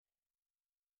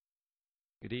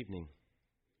Good evening.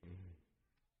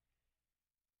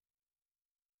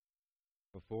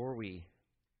 Before we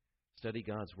study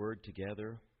God's Word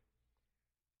together,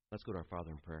 let's go to our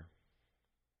Father in prayer.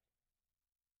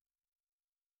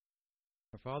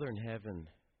 Our Father in heaven,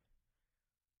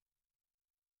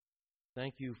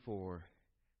 thank you for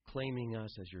claiming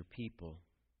us as your people.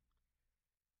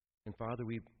 And Father,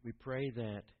 we pray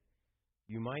that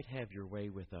you might have your way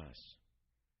with us,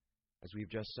 as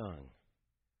we've just sung.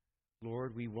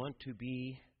 Lord, we want to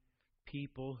be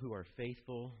people who are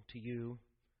faithful to you,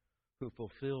 who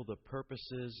fulfill the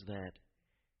purposes that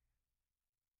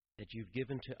you've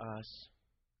given to us.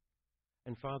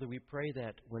 And Father, we pray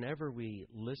that whenever we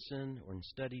listen or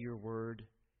study your word,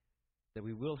 that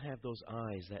we will have those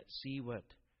eyes that see what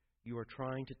you are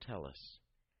trying to tell us,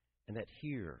 and that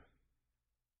hear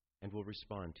and will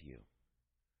respond to you.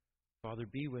 Father,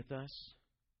 be with us.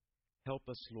 Help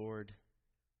us, Lord,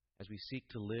 as we seek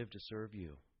to live to serve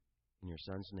you. In your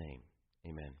Son's name,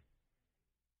 amen.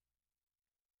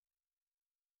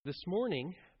 This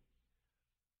morning,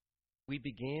 we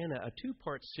began a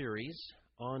two-part series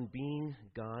on being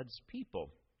God's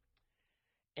people.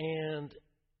 And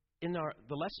in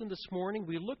the lesson this morning,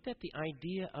 we looked at the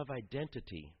idea of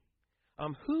identity.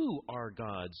 Who are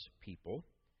God's people?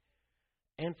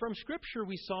 And from Scripture,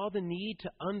 we saw the need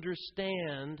to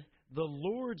understand the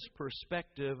Lord's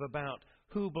perspective about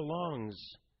who belongs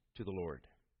to the Lord,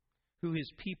 who His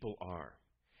people are.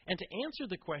 And to answer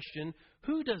the question,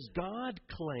 who does God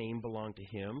claim belong to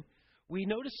Him, we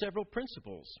notice several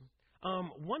principles.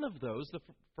 One of those, the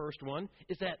first one,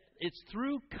 is that it's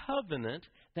through covenant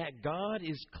that God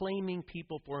is claiming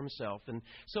people for Himself. And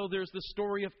so there's the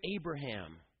story of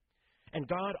Abraham. And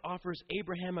God offers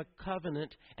Abraham a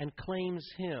covenant and claims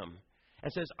him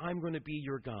and says, I'm going to be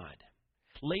your God.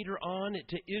 Later on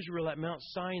to Israel at Mount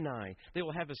Sinai, they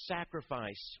will have a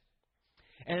sacrifice.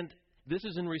 And this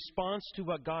is in response to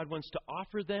what God wants to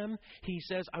offer them. He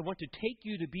says, I want to take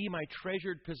you to be my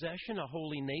treasured possession, a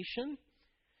holy nation.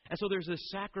 And so there's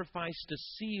this sacrifice to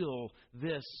seal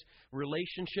this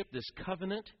relationship, this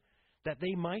covenant, that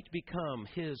they might become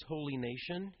His holy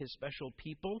nation, His special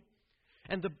people.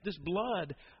 And this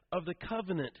blood of the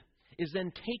covenant is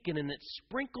then taken and it's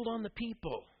sprinkled on the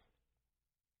people.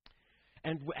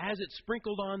 And as it's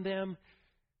sprinkled on them,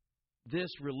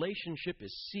 this relationship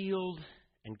is sealed,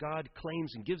 and God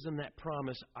claims and gives them that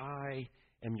promise, I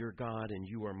am your God and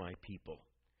you are my people.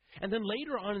 And then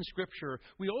later on in Scripture,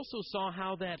 we also saw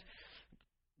how that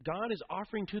God is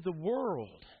offering to the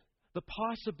world the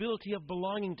possibility of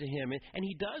belonging to Him. And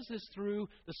He does this through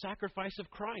the sacrifice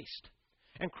of Christ.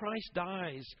 And Christ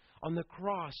dies on the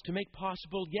cross to make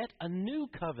possible yet a new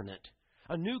covenant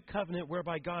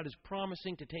whereby God is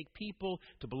promising to take people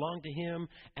to belong to Him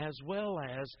as well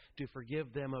as to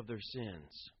forgive them of their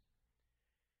sins.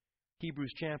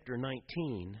 Hebrews chapter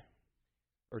 10,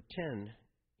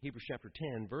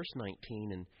 verse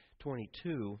 19 and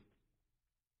 22,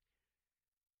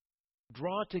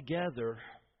 draw together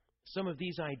some of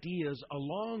these ideas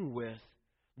along with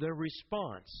the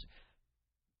response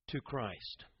to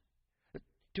Christ.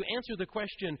 To answer the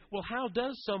question, well, how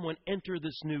does someone enter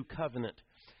this new covenant?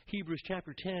 Hebrews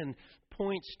chapter 10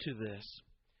 points to this.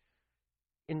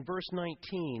 In verse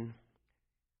 19,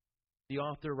 the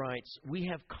author writes, we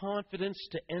have confidence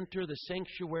to enter the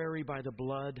sanctuary by the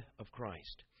blood of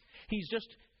Christ. He's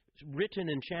just written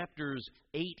in chapters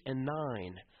 8 and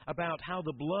 9 about how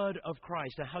the blood of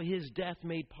Christ, how His death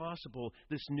made possible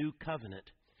this new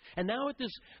covenant. And now at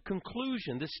this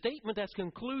conclusion, this statement that's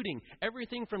concluding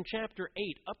everything from chapter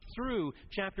 8 up through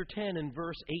chapter 10 and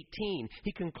verse 18,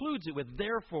 he concludes it with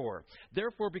therefore.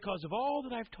 Therefore, because of all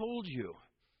that I've told you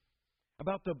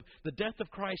about the death of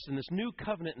Christ and this new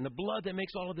covenant and the blood that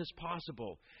makes all of this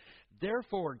possible,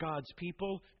 therefore, God's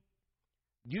people,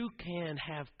 you can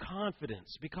have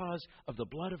confidence because of the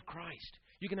blood of Christ.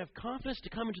 You can have confidence to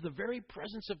come into the very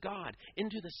presence of God,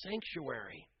 into the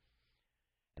sanctuary.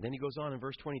 And then he goes on in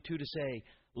verse 22 to say,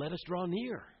 let us draw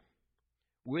near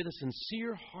with a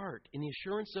sincere heart in the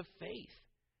assurance of faith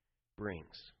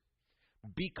brings,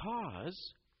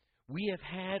 because we have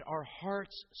had our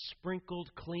hearts sprinkled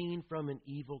clean from an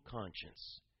evil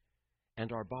conscience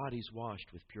and our bodies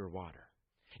washed with pure water.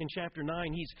 In chapter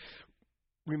 9, he's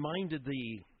reminded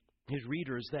his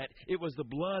readers that it was the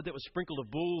blood that was sprinkled of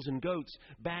bulls and goats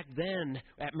back then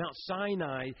at Mount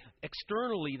Sinai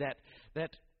externally that at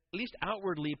least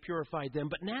outwardly purified them.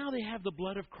 But now they have the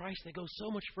blood of Christ that goes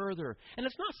so much further. And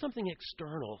it's not something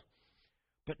external.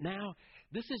 But now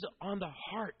this is on the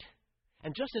heart.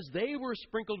 And just as they were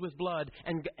sprinkled with blood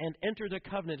and entered a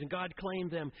covenant and God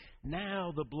claimed them,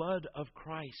 now the blood of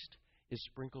Christ is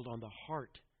sprinkled on the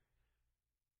heart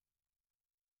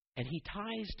And he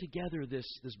ties together this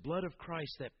blood of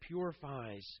Christ that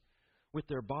purifies with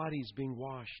their bodies being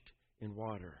washed in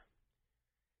water.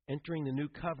 Entering the new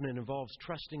covenant involves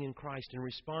trusting in Christ and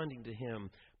responding to Him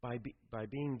by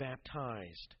being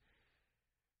baptized.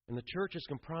 And the church is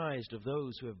comprised of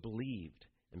those who have believed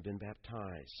and been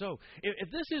baptized. So,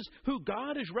 if this is who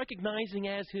God is recognizing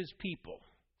as His people,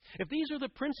 if these are the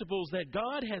principles that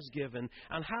God has given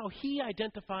on how He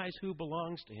identifies who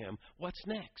belongs to Him, what's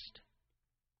next?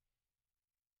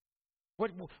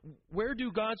 Where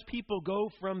do God's people go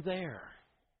from there?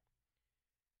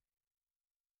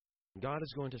 God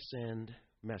is going to send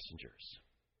messengers.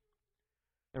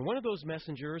 And one of those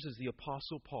messengers is the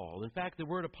Apostle Paul. In fact, the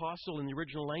word apostle in the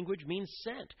original language means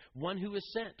sent, one who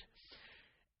is sent.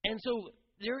 And so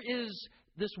there is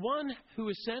this one who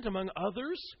is sent among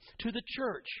others to the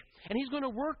church. And he's going to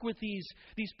work with these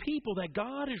people that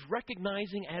God is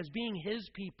recognizing as being His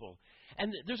people.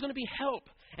 And there's going to be help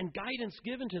and guidance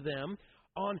given to them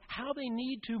on how they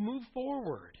need to move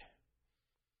forward.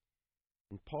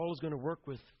 And Paul is going to work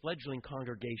with fledgling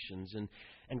congregations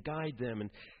and guide them. And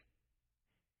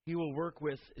he will work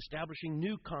with establishing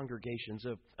new congregations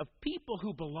of people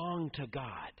who belong to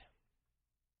God.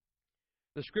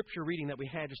 The scripture reading that we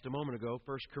had just a moment ago,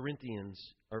 1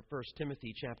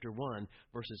 Timothy chapter 1,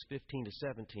 verses 15 to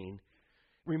 17,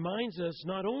 reminds us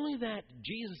not only that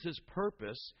Jesus'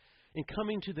 purpose in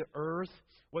coming to the earth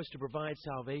was to provide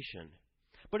salvation,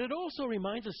 but it also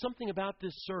reminds us something about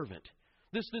this servant,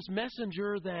 this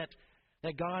messenger that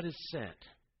God has sent,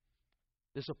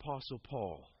 this Apostle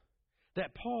Paul,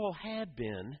 that Paul had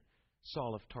been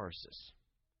Saul of Tarsus,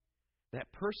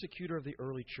 that persecutor of the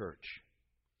early church.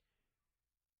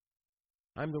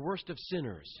 I'm the worst of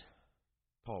sinners,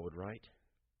 Paul would write.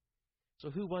 So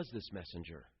who was this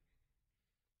messenger?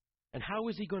 And how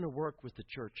is he going to work with the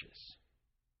churches?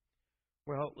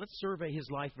 Well, let's survey his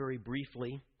life very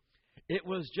briefly. It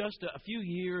was just a few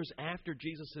years after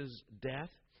Jesus' death,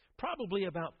 probably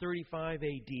about 35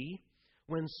 A.D.,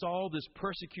 when Saul, this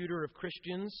persecutor of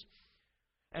Christians,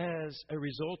 as a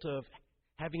result of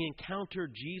having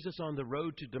encountered Jesus on the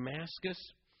road to Damascus,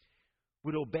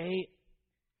 would obey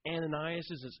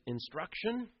Ananias'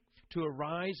 instruction to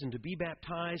arise and to be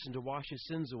baptized and to wash his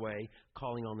sins away,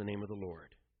 calling on the name of the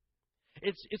Lord.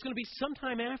 It's going to be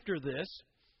sometime after this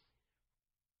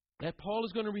that Paul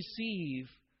is going to receive,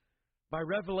 by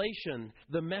revelation,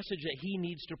 the message that he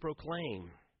needs to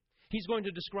proclaim. He's going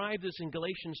to describe this in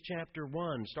Galatians chapter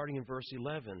 1, starting in verse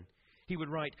 11. He would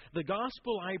write, "The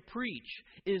gospel I preach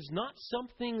is not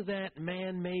something that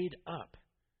man made up.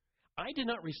 I did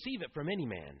not receive it from any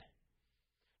man,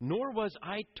 nor was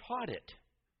I taught it.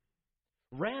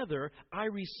 Rather, I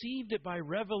received it by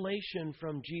revelation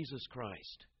from Jesus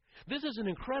Christ." This is an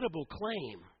incredible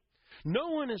claim. No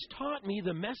one has taught me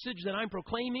the message that I'm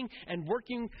proclaiming and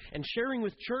working and sharing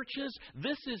with churches.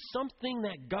 This is something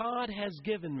that God has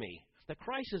given me, that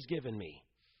Christ has given me.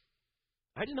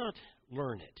 I did not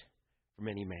learn it from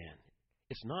any man.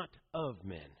 It's not of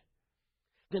men.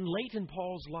 Then late in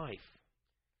Paul's life,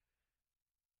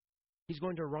 he's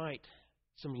going to write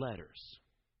some letters.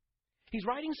 He's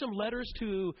writing some letters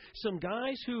to some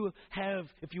guys who have,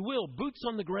 if you will, boots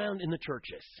on the ground in the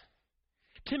churches.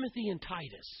 Timothy and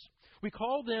Titus. We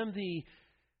call them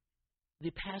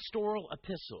the pastoral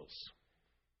epistles.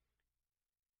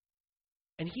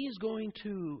 And he is going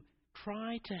to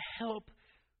try to help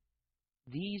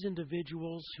these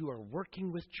individuals who are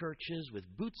working with churches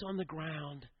with boots on the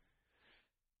ground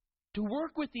to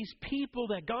work with these people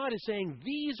that God is saying,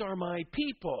 these are my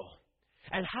people.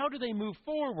 And how do they move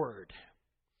forward?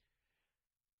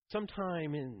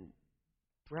 Sometime in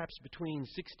perhaps between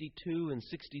 62 and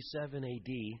 67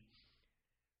 A.D.,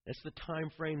 that's the time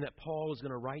frame that Paul is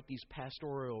going to write these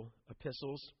pastoral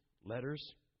epistles, letters,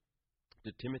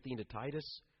 to Timothy and to Titus.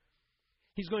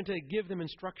 He's going to give them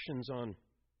instructions on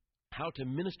how to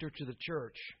minister to the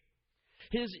church.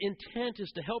 His intent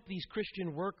is to help these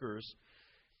Christian workers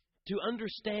to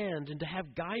understand and to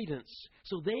have guidance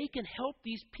so they can help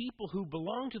these people who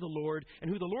belong to the Lord and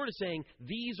who the Lord is saying,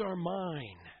 these are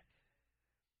mine.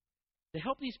 To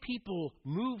help these people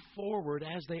move forward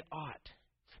as they ought.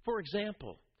 For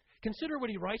example, consider what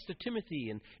he writes to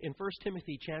Timothy in 1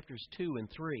 Timothy chapters 2 and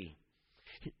 3.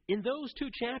 In those two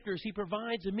chapters, he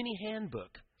provides a mini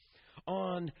handbook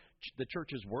on the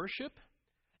church's worship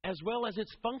as well as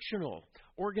its functional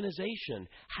organization,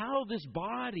 how this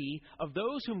body of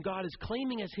those whom God is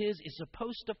claiming as His is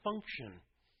supposed to function.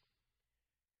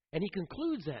 And he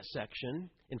concludes that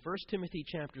section in 1 Timothy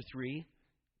chapter 3,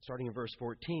 starting in verse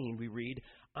 14, we read,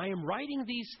 "I am writing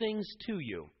these things to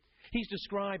you." He's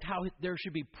described how there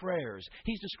should be prayers.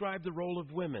 He's described the role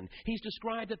of women. He's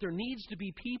described that there needs to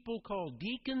be people called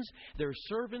deacons. They're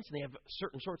servants, and they have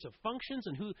certain sorts of functions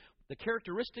and who the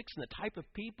characteristics and the type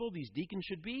of people these deacons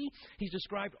should be. He's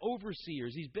described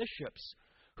overseers, these bishops,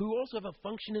 who also have a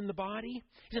function in the body.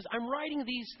 He says, I'm writing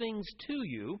these things to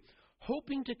you,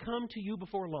 hoping to come to you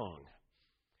before long.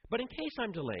 But in case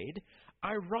I'm delayed,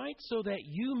 I write so that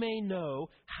you may know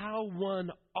how one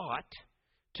ought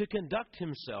to conduct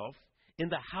himself in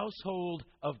the household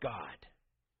of God.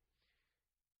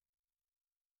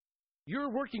 You're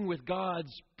working with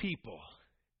God's people,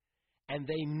 and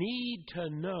they need to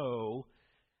know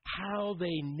how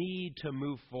they need to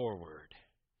move forward.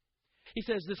 He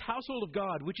says, this household of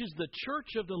God, which is the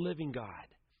church of the living God,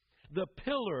 the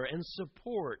pillar and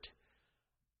support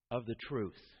of the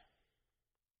truth.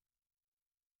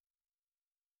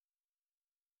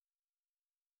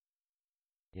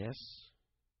 Yes?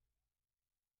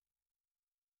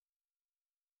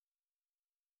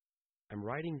 I'm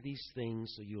writing these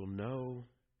things so you'll know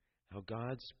how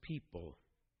God's people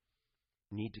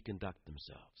need to conduct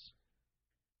themselves.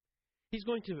 He's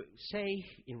going to say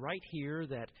right here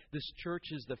that this church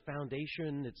is the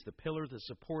foundation, it's the pillar, the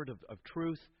support of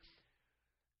truth.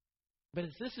 But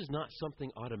this is not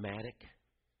something automatic.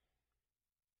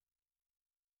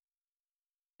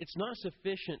 It's not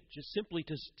sufficient just simply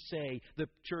to say the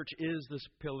church is this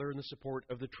pillar and the support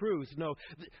of the truth. No,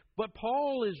 what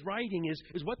Paul is writing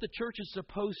is what the church is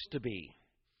supposed to be.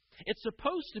 It's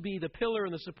supposed to be the pillar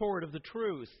and the support of the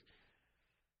truth.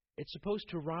 It's supposed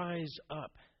to rise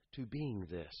up to being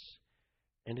this.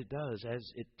 And it does as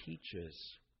it teaches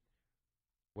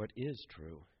what is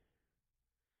true.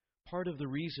 Part of the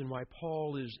reason why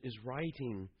Paul is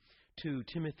writing to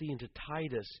Timothy and to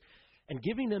Titus and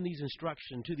giving them these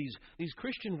instructions to these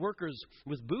Christian workers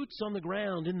with boots on the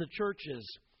ground in the churches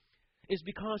is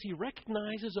because he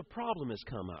recognizes a problem has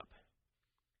come up.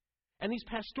 And these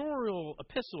pastoral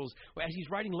epistles, as he's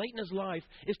writing late in his life,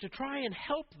 is to try and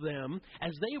help them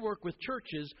as they work with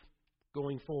churches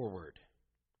going forward.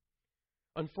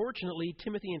 Unfortunately,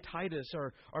 Timothy and Titus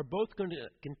are both going to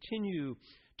continue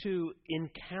to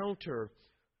encounter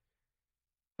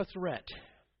a threat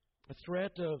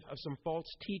of some false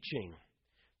teaching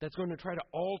that's going to try to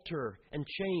alter and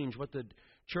change what the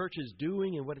church is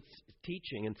doing and what it's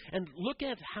teaching. And look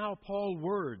at how Paul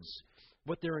words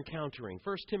what they're encountering.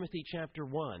 1 Timothy chapter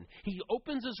 1. He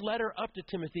opens his letter up to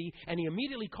Timothy, and he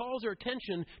immediately calls their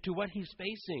attention to what he's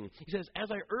facing. He says, as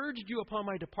I urged you upon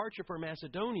my departure for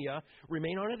Macedonia,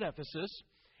 remain on at Ephesus,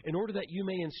 in order that you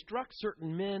may instruct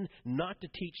certain men not to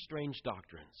teach strange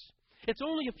doctrines. It's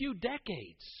only a few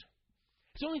decades.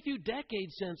 It's only a few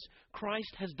decades since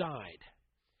Christ has died.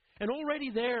 And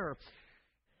already there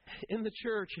in the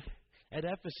church at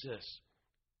Ephesus,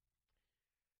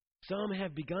 some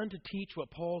have begun to teach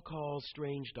what Paul calls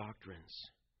strange doctrines,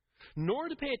 nor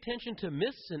to pay attention to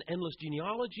myths and endless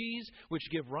genealogies which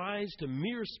give rise to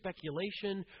mere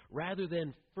speculation rather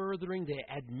than furthering the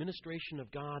administration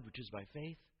of God, which is by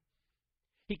faith.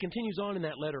 He continues on in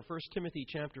that letter, 1 Timothy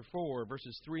chapter 4,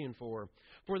 verses 3 and 4.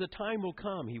 For the time will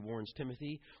come, he warns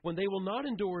Timothy, when they will not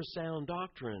endure sound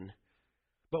doctrine,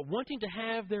 but wanting to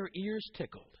have their ears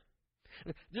tickled.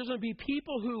 There's going to be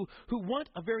people who want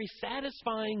a very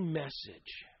satisfying message.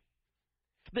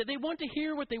 That they want to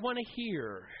hear what they want to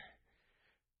hear.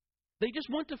 They just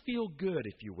want to feel good,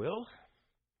 if you will.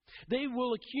 They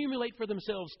will accumulate for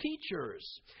themselves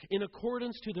teachers in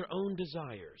accordance to their own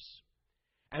desires,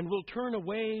 and will turn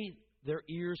away their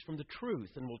ears from the truth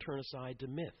and will turn aside to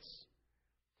myths.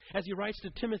 As he writes to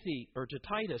Timothy, or to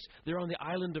Titus, they're on the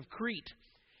island of Crete.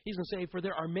 He's going to say, for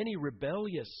there are many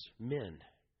rebellious men,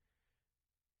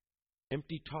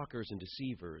 empty talkers and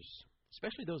deceivers,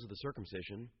 especially those of the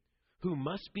circumcision, who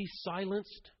must be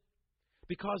silenced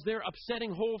because they're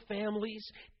upsetting whole families,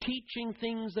 teaching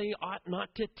things they ought not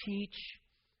to teach,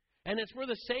 and it's for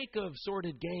the sake of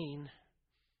sordid gain.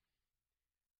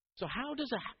 So how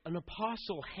does an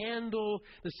apostle handle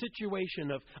the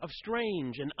situation of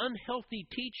strange and unhealthy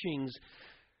teachings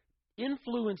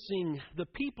influencing the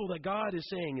people that God is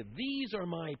saying, these are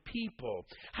my people?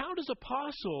 How does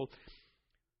apostle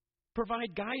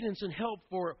provide guidance and help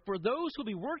for those who will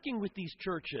be working with these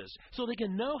churches so they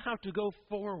can know how to go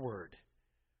forward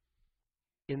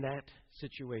in that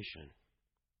situation?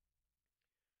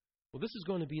 Well, this is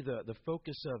going to be the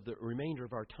focus of the remainder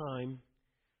of our time,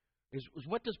 is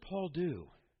what does Paul do?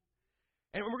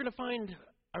 And we're going to find,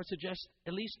 I would suggest,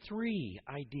 at least 3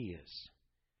 ideas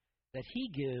that he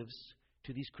gives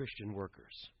to these Christian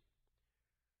workers.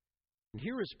 And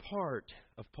here is part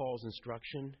of Paul's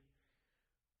instruction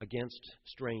against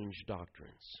strange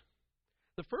doctrines.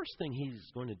 the first thing he's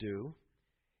going to do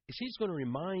is he's going to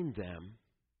remind them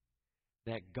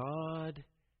that God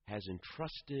has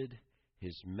entrusted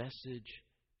his message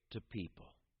to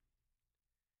people.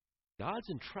 God's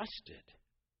entrusted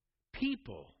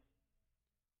people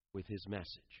with his message.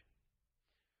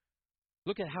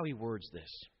 Look at how he words this.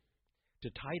 To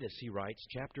Titus, he writes,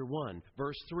 chapter 1,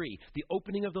 verse 3, the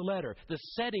opening of the letter, the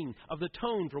setting of the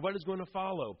tone for what is going to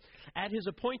follow. At his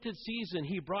appointed season,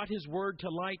 he brought his word to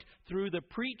light through the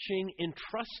preaching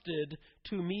entrusted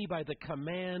to me by the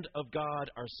command of God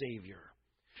our Savior.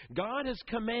 God has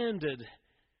commanded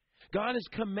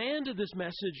this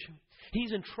message.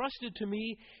 He's entrusted to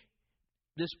me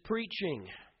this preaching.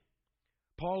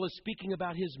 Paul is speaking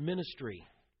about his ministry.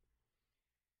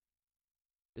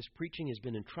 This preaching has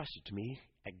been entrusted to me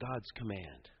at God's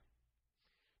command.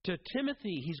 To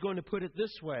Timothy, he's going to put it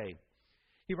this way.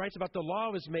 He writes about the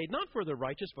law was made not for the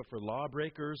righteous, but for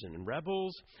lawbreakers and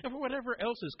rebels, and for whatever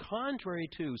else is contrary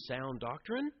to sound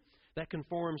doctrine that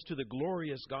conforms to the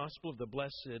glorious gospel of the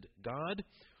blessed God,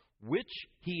 which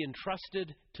he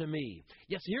entrusted to me.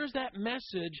 Yes, here's that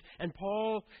message, and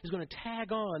Paul is going to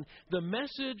tag on. The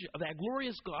message of that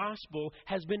glorious gospel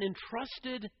has been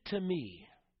entrusted to me.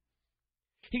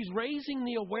 He's raising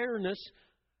the awareness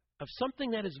of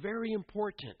something that is very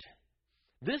important.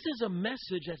 This is a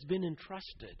message that's been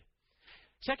entrusted.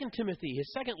 2 Timothy,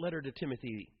 his second letter to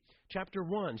Timothy, chapter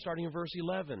 1, starting in verse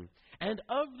 11. And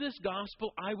of this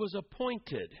gospel I was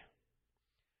appointed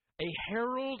a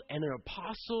herald and an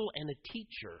apostle and a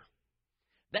teacher.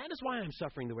 That is why I'm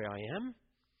suffering the way I am.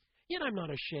 Yet I'm not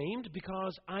ashamed,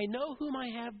 because I know whom I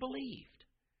have believed.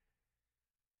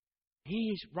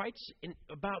 He writes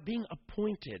about being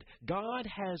appointed. God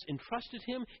has entrusted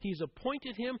him. He's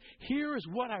appointed him. Here is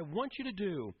what I want you to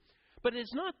do. But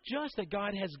it's not just that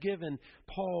God has given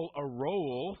Paul a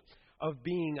role of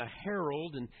being a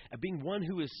herald and being one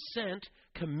who is sent,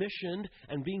 commissioned,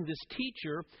 and being this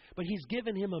teacher, but he's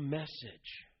given him a message.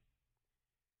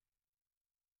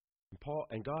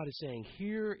 And God is saying,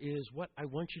 here is what I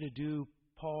want you to do,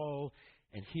 Paul,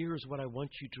 and here's what I want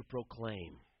you to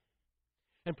proclaim.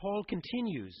 And Paul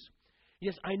continues,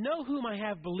 yes, I know whom I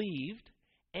have believed,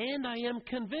 and I am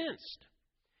convinced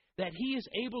that he is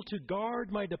able to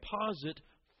guard my deposit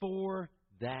for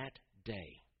that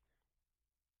day.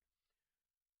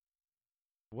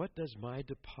 What does my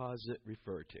deposit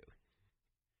refer to?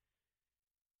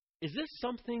 Is this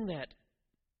something that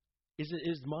is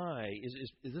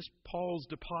this Paul's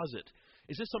deposit?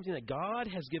 Is this something that God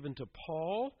has given to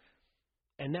Paul,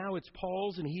 and now it's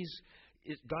Paul's, and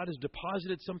God has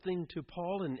deposited something to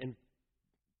Paul, and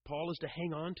Paul is to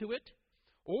hang on to it?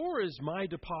 Or is my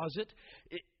deposit,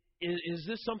 is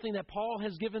this something that Paul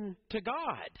has given to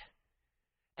God?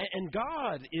 And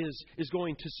God is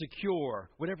going to secure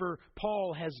whatever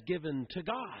Paul has given to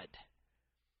God.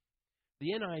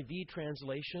 The NIV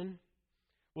translation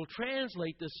will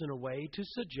translate this in a way to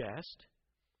suggest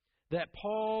that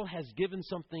Paul has given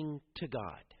something to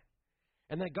God,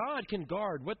 and that God can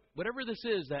guard whatever this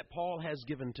is that Paul has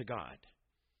given to God.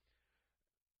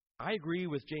 I agree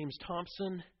with James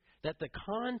Thompson that the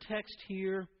context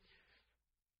here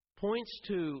points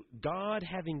to God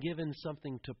having given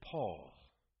something to Paul.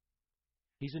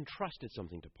 He's entrusted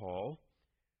something to Paul,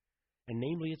 and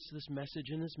namely it's this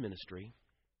message in his ministry.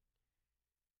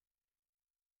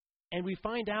 And we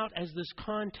find out as this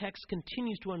context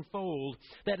continues to unfold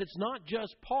that it's not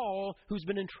just Paul who's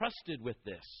been entrusted with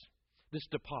this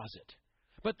deposit.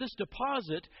 But this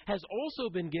deposit has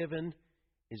also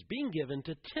is being given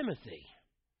to Timothy.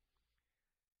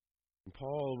 And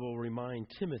Paul will remind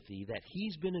Timothy that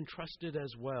he's been entrusted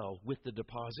as well with the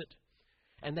deposit,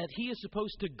 and that he is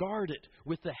supposed to guard it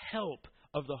with the help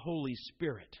of the Holy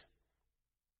Spirit.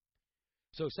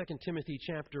 So 2 Timothy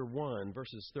chapter 1,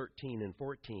 verses 13 and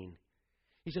 14,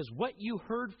 he says, what you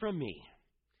heard from me,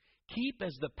 keep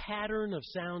as the pattern of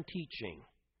sound teaching,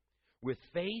 with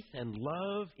faith and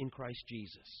love in Christ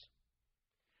Jesus.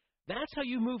 That's how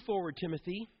you move forward,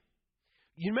 Timothy.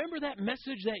 You remember that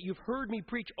message that you've heard me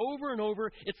preach over and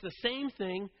over? It's the same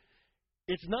thing.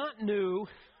 It's not new.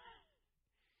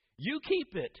 You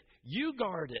keep it. You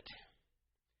guard it.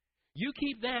 You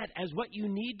keep that as what you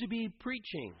need to be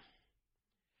preaching.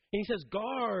 And he says,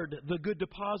 guard the good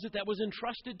deposit that was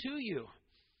entrusted to you.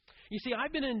 You see,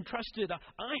 I've been entrusted.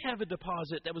 I have a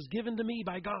deposit that was given to me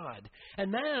by God.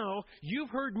 And now you've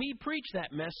heard me preach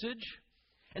that message.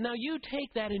 And now you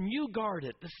take that and you guard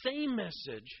it. The same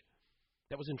message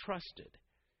that was entrusted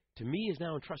to me is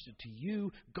now entrusted to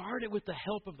you. Guard it with the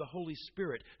help of the Holy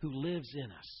Spirit who lives in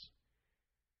us.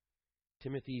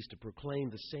 Timothy's to proclaim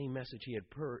the same message he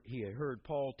had heard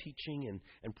Paul teaching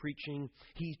and preaching.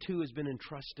 He too has been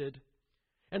entrusted.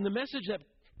 And the message that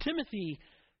Timothy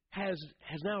has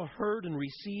now heard and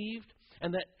received,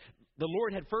 and that the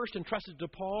Lord had first entrusted to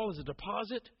Paul as a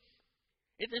deposit,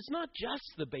 it's not just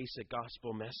the basic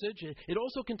gospel message. It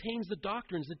also contains the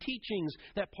doctrines, the teachings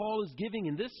that Paul is giving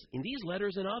in these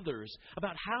letters and others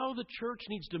about how the church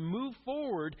needs to move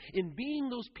forward in being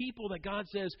those people that God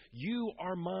says, "You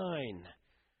are mine."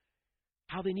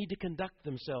 How they need to conduct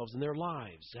themselves in their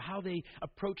lives, how they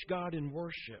approach God in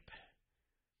worship.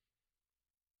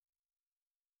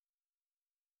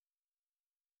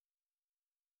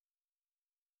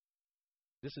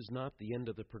 This is not the end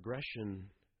of the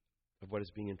progression of what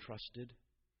is being entrusted.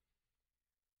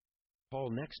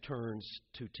 Paul next turns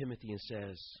to Timothy and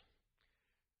says,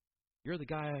 "You're the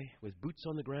guy with boots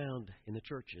on the ground in the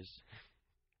churches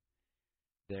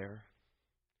there.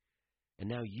 And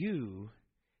now you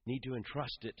need to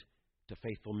entrust it to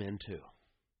faithful men too,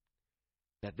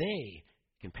 that they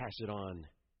can pass it on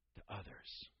to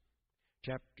others."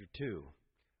 Chapter 2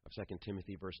 of 2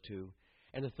 Timothy, verse 2.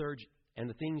 And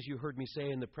the things you heard me say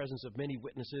in the presence of many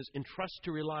witnesses, entrust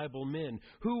to reliable men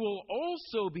who will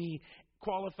also be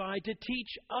qualified to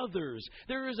teach others.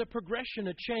 There is a progression,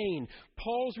 a chain.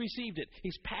 Paul's received it.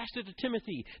 He's passed it to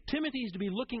Timothy. Timothy's to be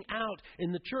looking out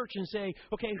in the church and say,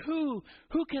 okay, who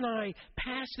can I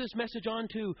pass this message on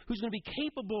to? Who's going to be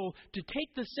capable to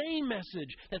take the same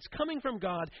message that's coming from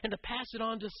God and to pass it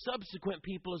on to subsequent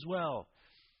people as well?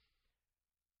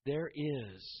 There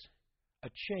is a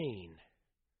chain.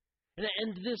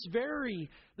 And this very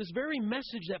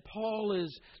message that Paul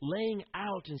is laying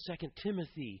out in 2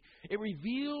 Timothy, it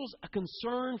reveals a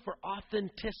concern for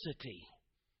authenticity.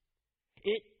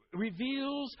 It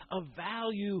reveals a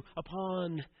value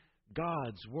upon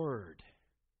God's Word.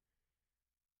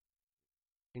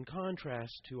 In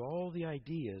contrast to all the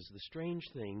ideas, the strange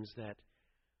things that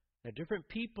different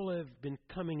people have been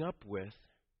coming up with,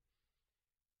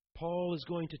 Paul is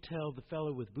going to tell the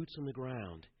fellow with boots on the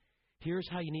ground, here's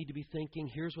how you need to be thinking,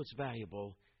 here's what's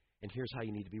valuable, and here's how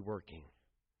you need to be working.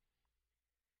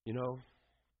 You know,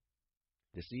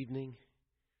 this evening,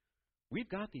 we've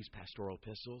got these pastoral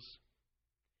epistles.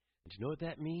 And do you know what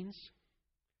that means?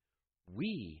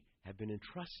 We have been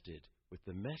entrusted with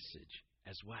the message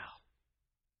as well.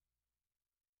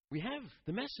 We have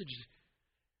the message,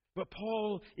 but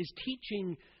Paul is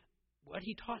teaching what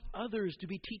he taught others to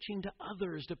be teaching to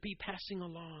others, to be passing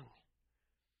along.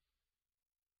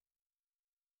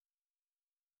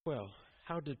 Well,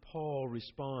 how did Paul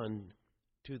respond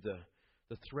to the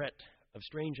threat of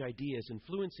strange ideas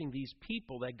influencing these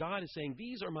people that God is saying,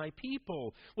 these are my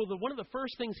people? Well, one of the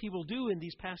first things he will do in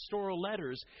these pastoral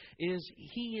letters is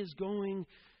he is going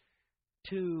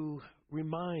to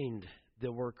remind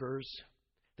the workers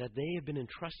that they have been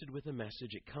entrusted with a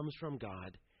message. It comes from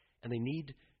God, and they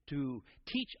need to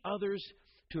teach others,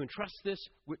 to entrust this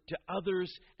to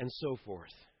others, and so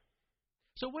forth.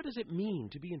 So what does it mean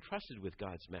to be entrusted with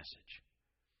God's message?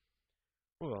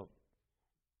 Well,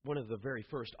 one of the very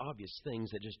first obvious things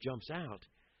that just jumps out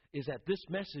is that this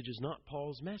message is not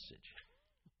Paul's message.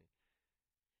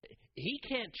 He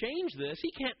can't change this.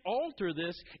 He can't alter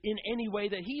this in any way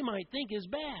that he might think is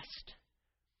best.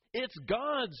 It's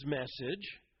God's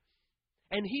message,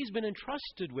 and he's been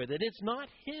entrusted with it. It's not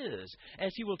his.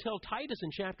 As he will tell Titus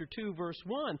in chapter 2, verse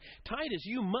 1, Titus,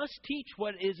 you must teach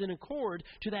what is in accord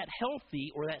to that healthy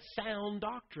or that sound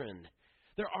doctrine.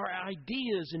 There are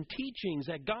ideas and teachings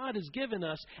that God has given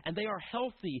us, and they are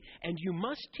healthy, and you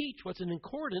must teach what's in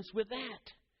accordance with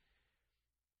that.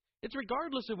 It's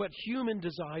regardless of what human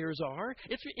desires are.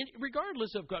 It's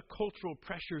regardless of what cultural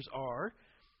pressures are.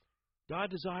 God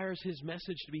desires his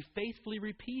message to be faithfully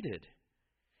repeated.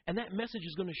 And that message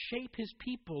is going to shape his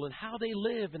people and how they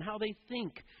live and how they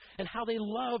think and how they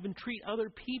love and treat other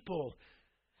people.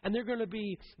 And they're going to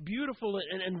be beautiful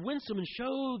and winsome and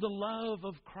show the love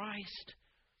of Christ.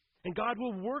 And God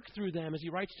will work through them as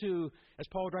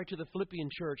Paul would write to the Philippian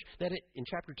church, in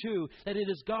chapter 2, that it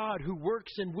is God who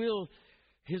works and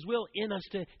his will in us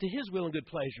to his will and good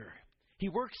pleasure. He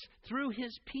works through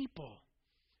his people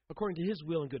according to his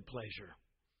will and good pleasure.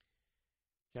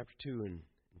 Chapter 2 and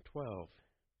 12.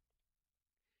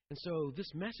 And so this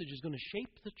message is going to shape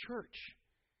the church.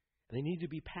 And they need to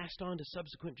be passed on to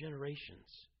subsequent generations.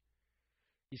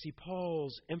 You see,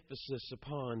 Paul's emphasis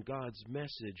upon God's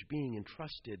message being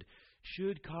entrusted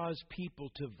should cause people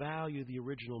to value the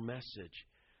original message.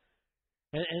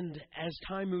 And as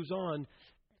time moves on,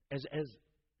 as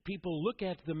people look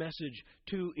at the message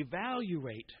to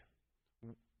evaluate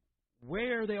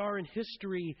where they are in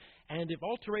history, and if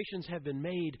alterations have been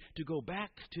made, to go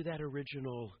back to that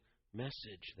original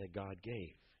message that God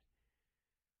gave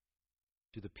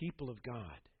to the people of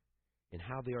God and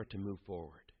how they are to move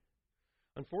forward.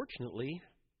 Unfortunately,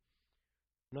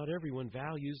 not everyone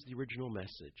values the original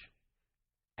message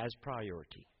as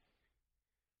priority.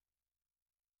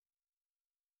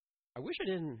 I wish I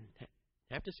didn't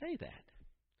have to say that,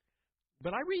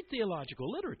 but I read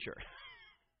theological literature.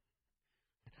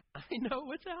 I know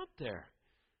what's out there.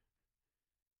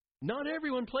 Not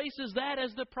everyone places that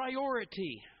as the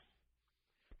priority.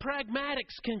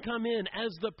 Pragmatics can come in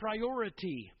as the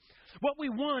priority. What we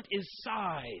want is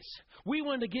size. We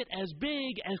want to get as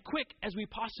big, as quick as we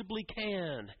possibly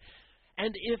can.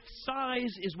 And if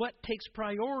size is what takes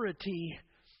priority,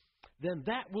 then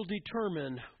that will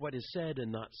determine what is said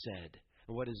and not said,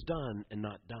 and what is done and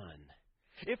not done.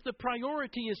 If the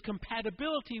priority is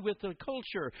compatibility with the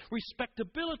culture,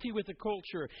 respectability with the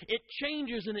culture, it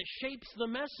changes and it shapes the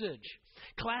message.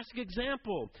 Classic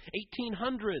example,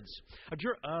 1800s,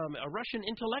 a Russian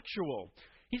intellectual.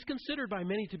 He's considered by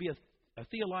many to be a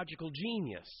theological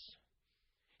genius.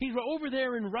 He's over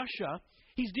there in Russia.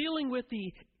 He's dealing with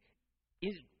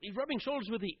he's rubbing shoulders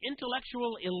with the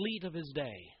intellectual elite of his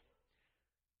day.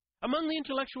 Among the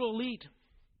intellectual elite,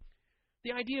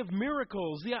 the idea of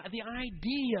miracles, the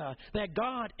idea that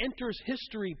God enters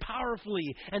history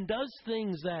powerfully and does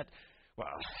things that, well,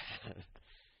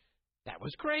 that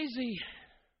was crazy.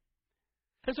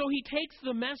 And so he takes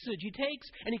the message,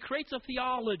 and he creates a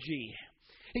theology.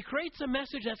 He creates a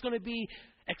message that's going to be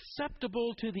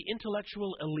acceptable to the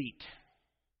intellectual elite,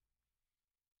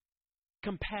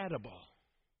 compatible,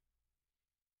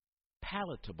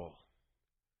 palatable.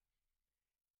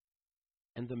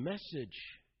 And the message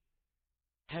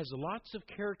has lots of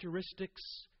characteristics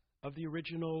of the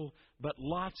original, but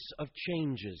lots of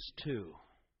changes too.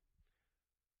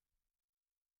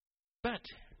 But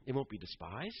it won't be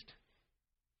despised.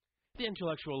 The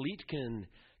intellectual elite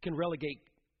can relegate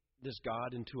this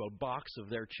God into a box of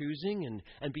their choosing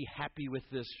and be happy with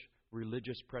this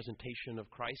religious presentation of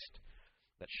Christ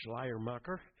that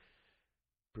Schleiermacher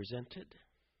presented.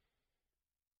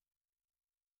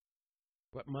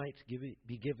 What might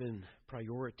be given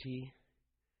priority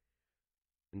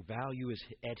and value is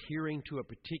adhering to a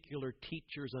particular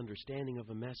teacher's understanding of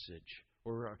a message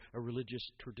or a religious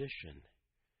tradition.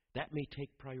 That may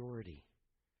take priority.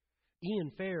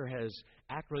 Ian Fair has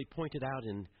accurately pointed out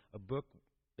in a book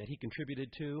that he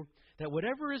contributed to that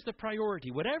whatever is the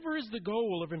priority, whatever is the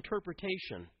goal of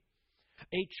interpretation,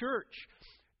 a church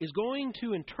is going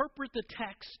to interpret the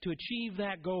text to achieve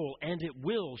that goal, and it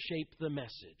will shape the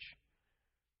message.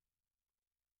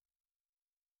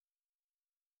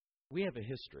 We have a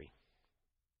history.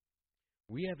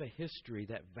 We have a history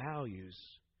that values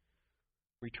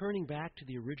returning back to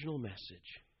the original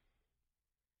message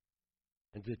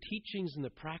and the teachings and the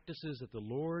practices that the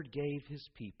Lord gave His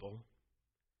people,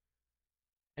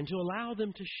 and to allow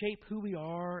them to shape who we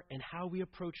are and how we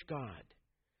approach God.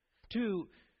 To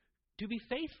be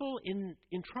faithful in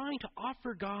trying to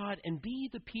offer God and be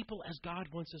the people as God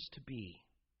wants us to be.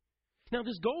 Now,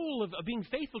 this goal of being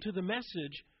faithful to the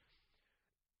message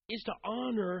is to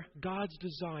honor God's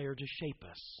desire to shape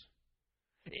us.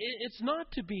 It's not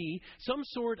to be some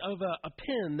sort of a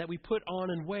pin that we put on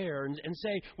and wear and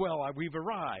say, well, we've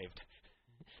arrived.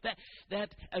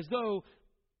 That as though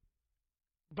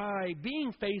by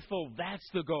being faithful, that's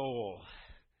the goal.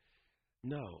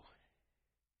 No.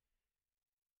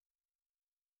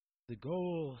 The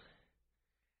goal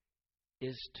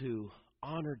is to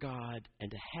honor God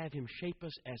and to have Him shape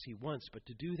us as He wants. But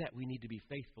to do that, we need to be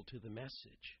faithful to the message.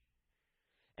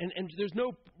 And there's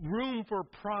no room for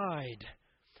pride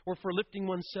or for lifting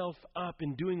oneself up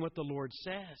and doing what the Lord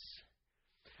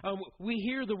says. We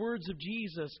hear the words of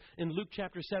Jesus in Luke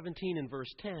chapter 17 and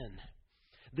verse 10.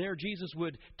 There Jesus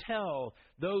would tell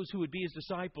those who would be His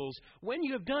disciples, when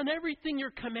you have done everything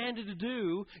you're commanded to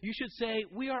do, you should say,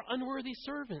 we are unworthy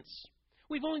servants.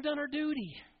 We've only done our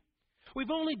duty.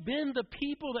 We've only been the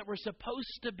people that we're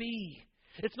supposed to be.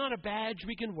 It's not a badge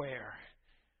we can wear.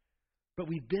 But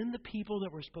we've been the people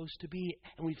that we're supposed to be,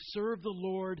 and we've served the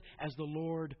Lord as the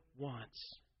Lord wants.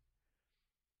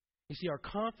 You see, our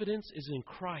confidence is in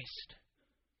Christ,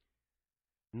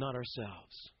 not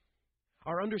ourselves.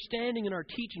 Our understanding and our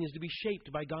teaching is to be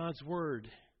shaped by God's Word.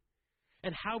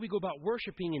 And how we go about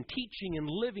worshiping and teaching and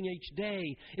living each day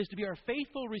is to be our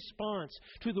faithful response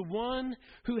to the one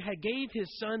who had gave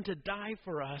His Son to die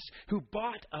for us, who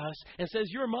bought us and says,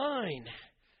 you're mine.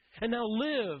 And now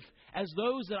live as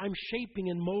those that I'm shaping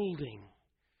and molding.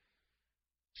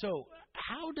 So,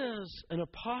 how does an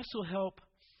apostle help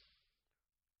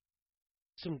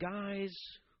some guys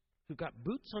who've got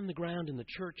boots on the ground in the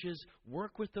churches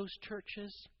work with those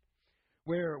churches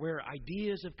where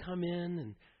ideas have come in.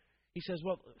 And he says,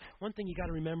 well, one thing you got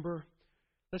to remember,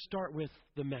 let's start with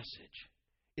the message.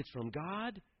 It's from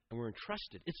God, and we're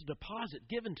entrusted. It's a deposit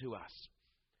given to us.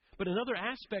 But another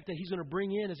aspect that he's going to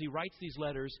bring in as he writes these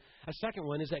letters, a second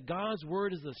one, is that God's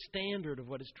Word is the standard of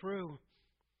what is true.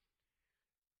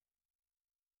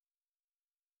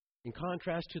 In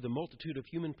contrast to the multitude of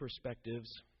human perspectives,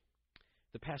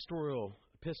 the pastoral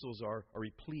epistles are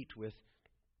replete with,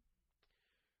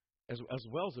 as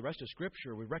well as the rest of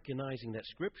Scripture, we're recognizing that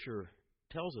Scripture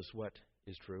tells us what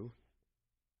is true.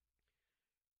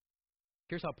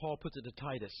 Here's how Paul puts it to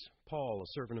Titus, Paul,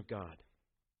 a servant of God.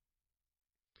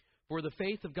 For the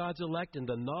faith of God's elect and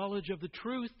the knowledge of the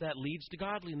truth that leads to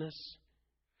godliness,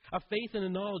 a faith and a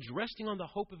knowledge resting on the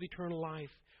hope of eternal life,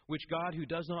 which God, who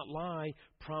does not lie,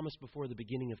 promised before the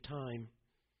beginning of time.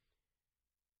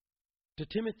 To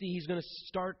Timothy, he's going to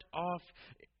start off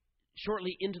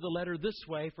shortly into the letter this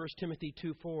way, 1 Timothy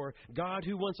 2:4. God,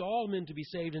 who wants all men to be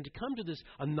saved and to come to this,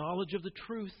 a knowledge of the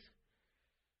truth.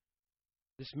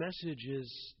 This message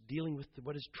is dealing with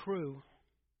what is true.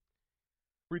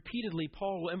 Repeatedly,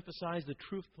 Paul will emphasize the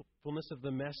truthfulness of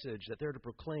the message that they're to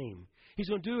proclaim. He's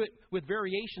going to do it with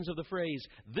variations of the phrase,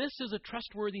 this is a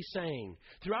trustworthy saying.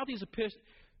 Throughout these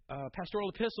pastoral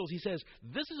epistles, he says,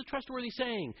 this is a trustworthy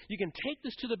saying. You can take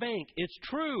this to the bank. It's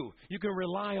true. You can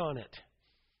rely on it.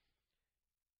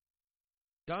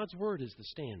 God's Word is the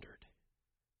standard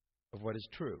of what is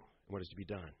true and what is to be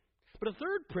done. But a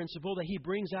third principle that he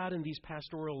brings out in these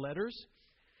pastoral letters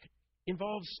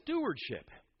involves stewardship.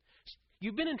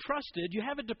 You've been entrusted, you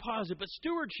have a deposit, but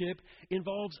stewardship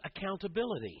involves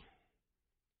accountability.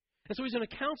 And so he's going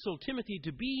to counsel Timothy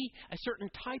to be a certain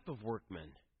type of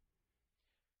workman.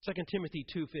 2 Timothy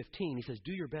 2:15, he says,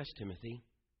 do your best, Timothy.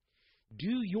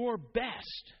 Do your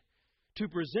best to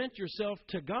present yourself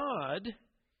to God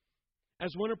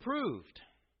as one approved,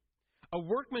 a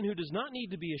workman who does not need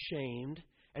to be ashamed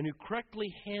and who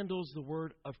correctly handles the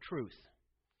word of truth.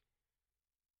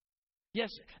 Yes,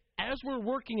 as we're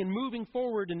working and moving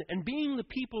forward and being the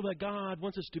people that God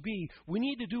wants us to be, we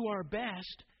need to do our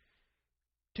best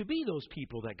to be those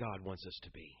people that God wants us to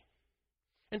be.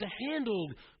 And to handle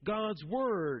God's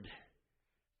Word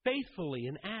faithfully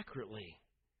and accurately.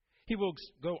 He will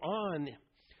go on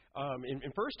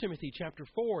in 1 Timothy chapter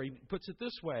 4, he puts it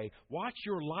this way, watch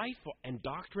your life and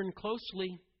doctrine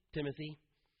closely, Timothy.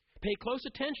 Pay close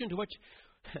attention to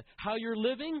how you're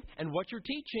living and what you're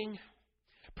teaching.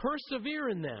 Persevere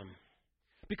in them,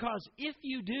 because if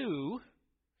you do,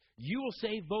 you will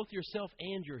save both yourself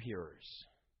and your hearers.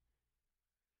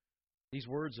 These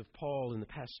words of Paul in the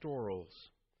pastorals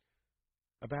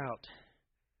about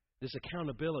this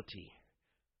accountability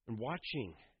and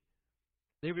watching,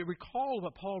 they recall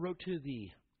what Paul wrote to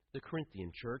the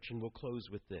Corinthian church, and we'll close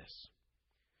with this.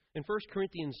 In 1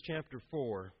 Corinthians chapter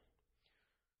 4,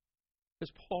 as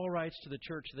Paul writes to the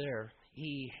church there,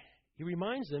 he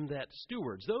reminds them that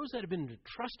stewards, those that have been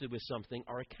entrusted with something,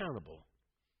 are accountable.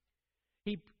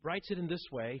 He writes it in this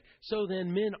way, so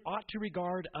then men ought to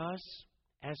regard us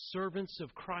as servants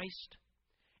of Christ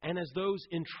and as those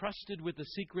entrusted with the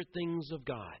secret things of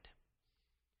God.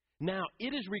 Now,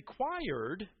 it is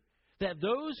required that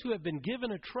those who have been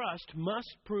given a trust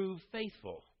must prove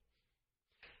faithful.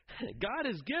 God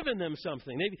has given them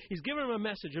something. He's given them a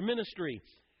message, a ministry.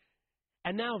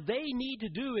 And now they need to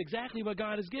do exactly what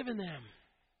God has given them.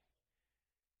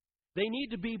 They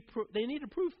need to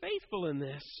prove faithful in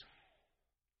this.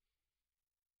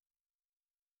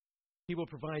 He will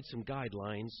provide some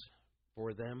guidelines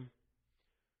for them.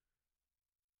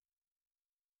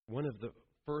 One of the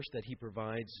first that he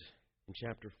provides in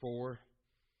chapter 4,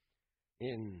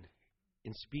 in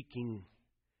speaking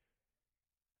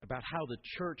about how the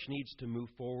church needs to move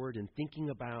forward and thinking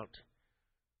about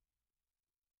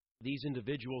these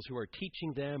individuals who are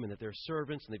teaching them and that they're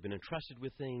servants and they've been entrusted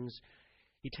with things,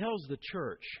 he tells the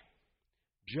church,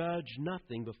 judge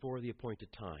nothing before the appointed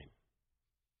time.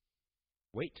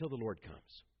 Wait till the Lord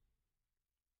comes.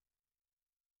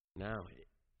 Now,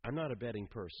 I'm not a betting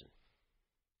person,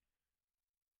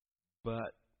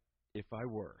 but if I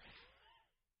were,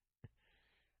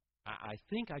 I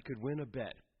think I could win a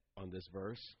bet on this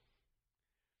verse.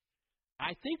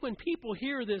 I think when people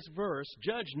hear this verse,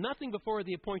 judge nothing before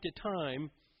the appointed time,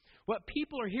 what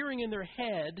people are hearing in their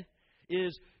head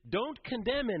is, don't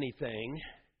condemn anything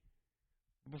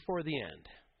before the end.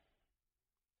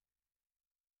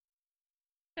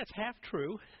 That's half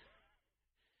true.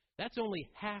 That's only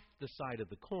half the side of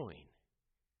the coin.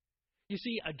 You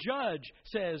see, a judge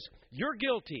says, you're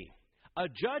guilty. A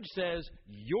judge says,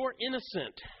 you're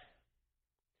innocent.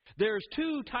 There's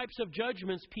two types of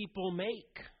judgments people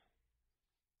make.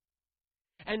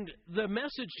 And the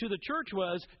message to the church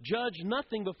was, judge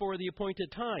nothing before the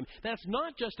appointed time. That's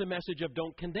not just a message of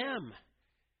don't condemn.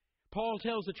 Paul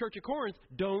tells the church at Corinth,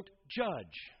 don't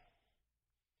judge.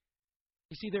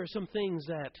 You see, there are some things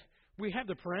that we have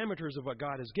the parameters of what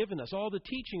God has given us, all the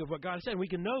teaching of what God has said. And we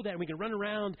can know that, and we can run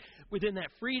around within that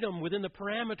freedom, within the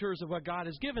parameters of what God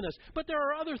has given us. But there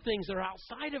are other things that are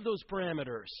outside of those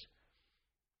parameters.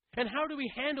 And how do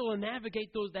we handle and navigate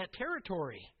that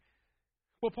territory?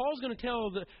 Well, Paul's going to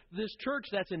tell this church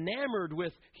that's enamored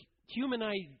with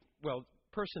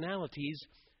personalities.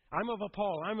 I'm of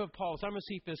Paul, I'm of Apollos, I'm of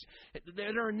Cephas.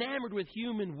 That are enamored with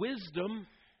human wisdom.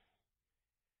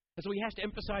 And so he has to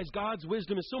emphasize God's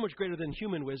wisdom is so much greater than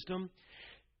human wisdom.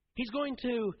 He's going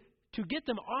to get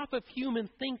them off of human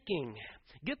thinking,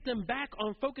 get them back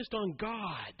focused on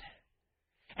God.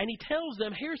 And he tells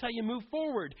them, here's how you move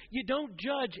forward. You don't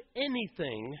judge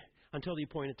anything until the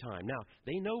appointed time. Now,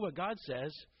 they know what God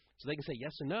says, so they can say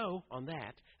yes and no on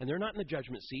that. And they're not in the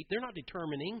judgment seat. They're not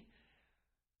determining.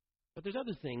 But there's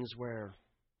other things where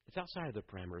it's outside of the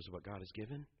parameters of what God has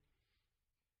given.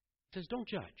 It says, don't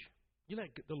judge. You let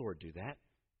the Lord do that.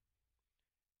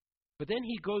 But then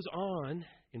he goes on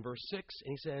in verse 6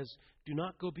 and he says, do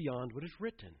not go beyond what is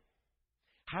written.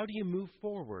 How do you move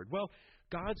forward? Well,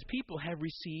 God's people have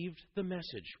received the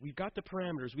message. We've got the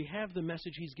parameters. We have the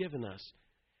message he's given us.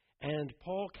 And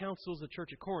Paul counsels the church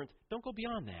at Corinth, don't go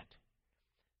beyond that.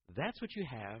 That's what you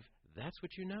have. That's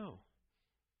what you know.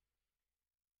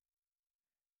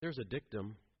 There's a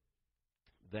dictum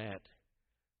that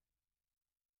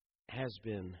has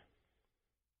been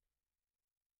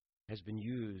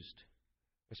used,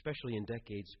 especially in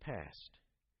decades past,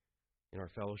 in our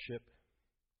fellowship.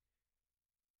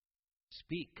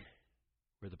 Speak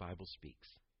where the Bible speaks.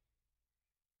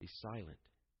 Be silent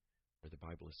where the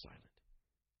Bible is silent.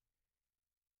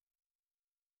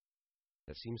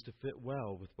 That seems to fit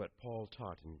well with what Paul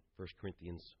taught in 1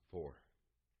 Corinthians 4.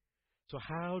 So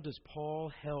how does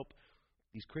Paul help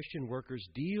these Christian workers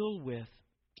deal with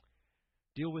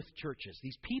churches,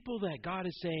 these people that God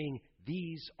is saying,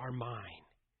 these are mine?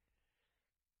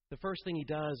 The first thing he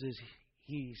does is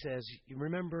he says,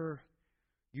 remember,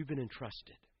 you've been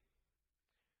entrusted.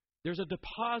 There's a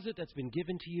deposit that's been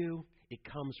given to you. It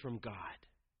comes from God.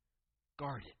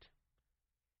 Guard it.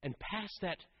 And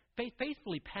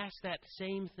faithfully pass that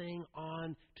same thing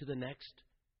on to the next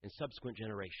and subsequent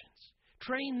generations.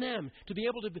 Train them to be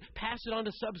able to pass it on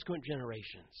to subsequent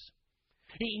generations.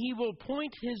 He will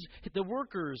point the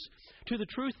workers to the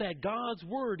truth that God's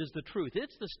Word is the truth.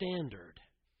 It's the standard.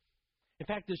 In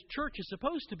fact, this church is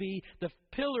supposed to be the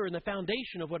pillar and the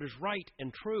foundation of what is right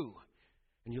and true.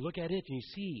 And you look at it and you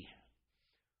see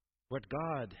what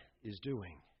God is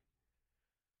doing.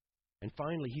 And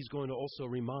finally, he's going to also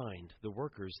remind the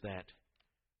workers that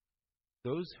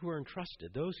those who are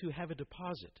entrusted, those who have a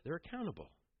deposit, they're accountable.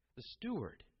 The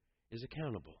steward is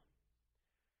accountable.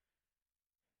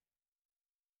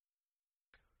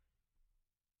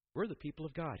 We're the people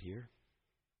of God here.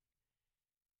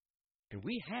 And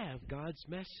we have God's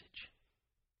message.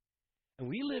 And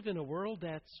we live in a world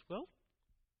that's,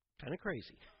 kind of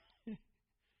crazy.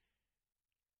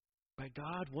 But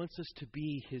God wants us to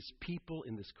be His people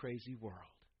in this crazy world.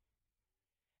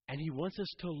 And He wants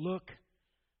us to look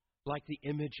like the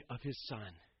image of His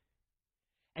Son.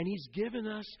 And He's given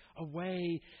us a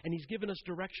way, and He's given us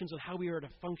directions on how we are to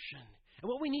function. And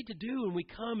what we need to do when we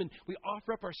come and we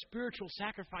offer up our spiritual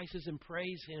sacrifices and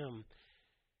praise Him.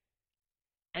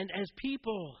 And as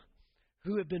people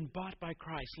who have been bought by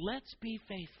Christ, let's be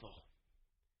faithful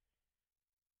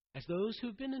as those who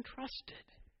have been entrusted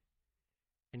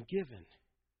and given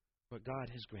what God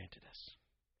has granted us.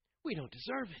 We don't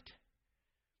deserve it,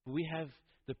 but we have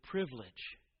the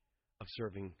privilege of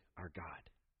serving our God.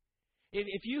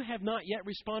 If you have not yet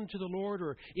responded to the Lord,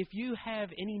 or if you have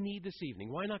any need this evening,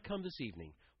 why not come this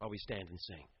evening while we stand and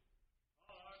sing?